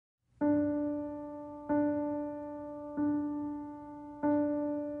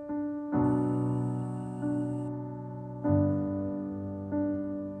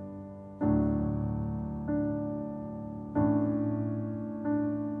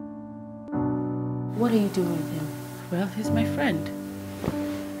What are you doing with him? Well, he's my friend.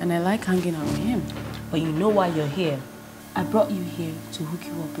 And I like hanging out with him. But you know why you're here. I brought you here to hook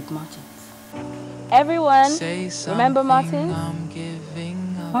you up with Martins. Everyone, remember Martins?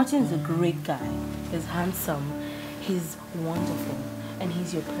 Martin's a great guy. He's handsome, he's wonderful, and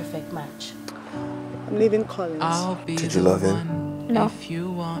he's your perfect match. I'm leaving Collins. Did you love him? No.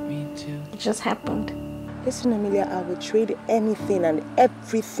 It just happened. Listen, Amelia, I would trade anything and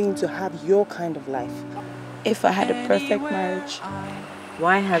everything to have your kind of life. If I had a perfect marriage,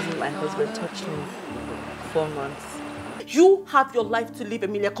 why hasn't my husband touched me for 4 months? You have your life to live,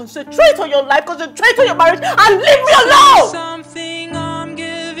 Amelia. Concentrate on your life, concentrate on your marriage, and leave me alone! Something I'm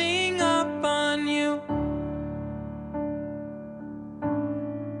giving up on you.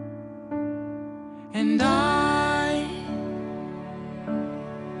 And I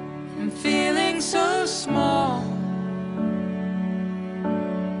am feeling so small.